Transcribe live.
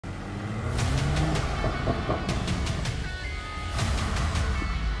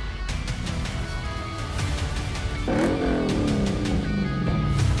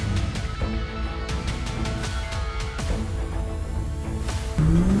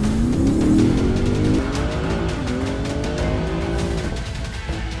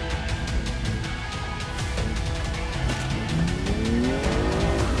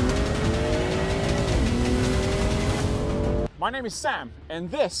my name is Sam, and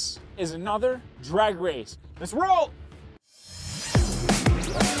this is another drag race. Let's roll!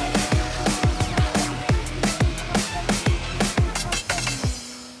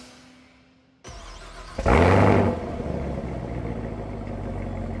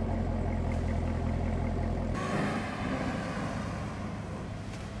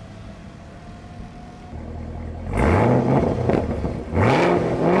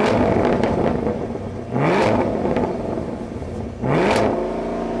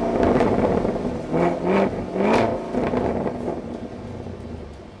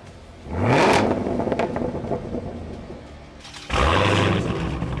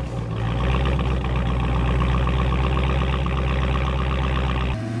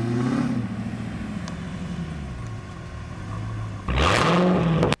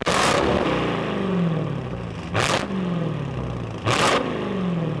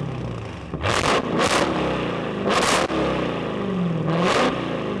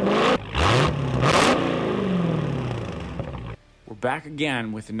 Back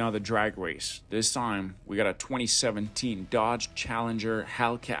again with another drag race. This time we got a 2017 Dodge Challenger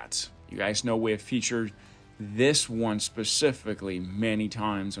Hellcat. You guys know we have featured this one specifically many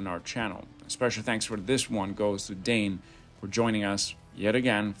times on our channel. Special thanks for this one goes to Dane for joining us yet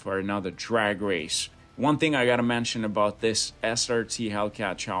again for another drag race. One thing I gotta mention about this SRT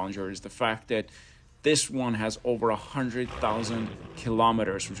Hellcat Challenger is the fact that this one has over 100,000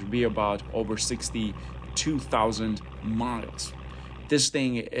 kilometers, which would be about over 62,000 miles. This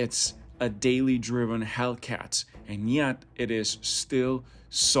thing, it's a daily driven Hellcat, and yet it is still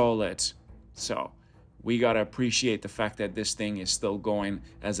solid. So we gotta appreciate the fact that this thing is still going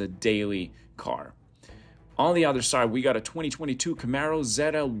as a daily car. On the other side, we got a 2022 Camaro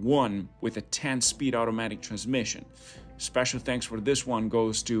ZL1 with a 10-speed automatic transmission. Special thanks for this one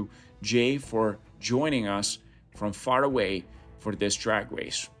goes to Jay for joining us from far away for this drag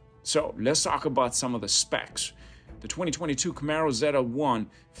race. So let's talk about some of the specs. The 2022 Camaro ZL1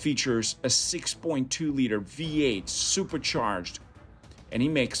 features a 6.2-liter V8 supercharged, and he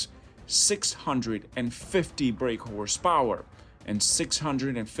makes 650 brake horsepower and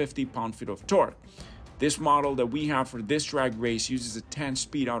 650 pound-feet of torque. This model that we have for this drag race uses a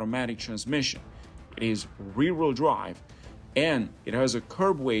 10-speed automatic transmission. It is rear-wheel drive, and it has a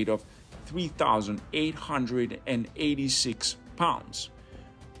curb weight of 3,886 pounds.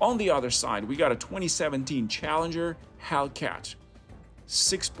 On the other side, we got a 2017 Challenger Hellcat,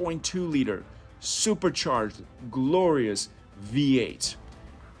 6.2-liter supercharged glorious V8.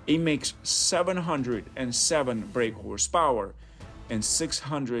 It makes 707 brake horsepower and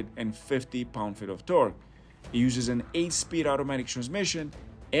 650 pound-feet of torque. It uses an 8-speed automatic transmission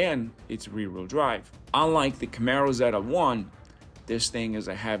and it's rear-wheel drive. Unlike the Camaro ZL1, this thing is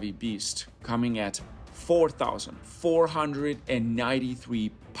a heavy beast, coming at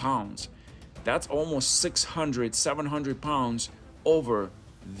 4,493 pounds. That's almost 700 pounds over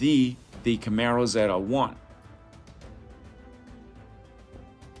the Camaro ZL1.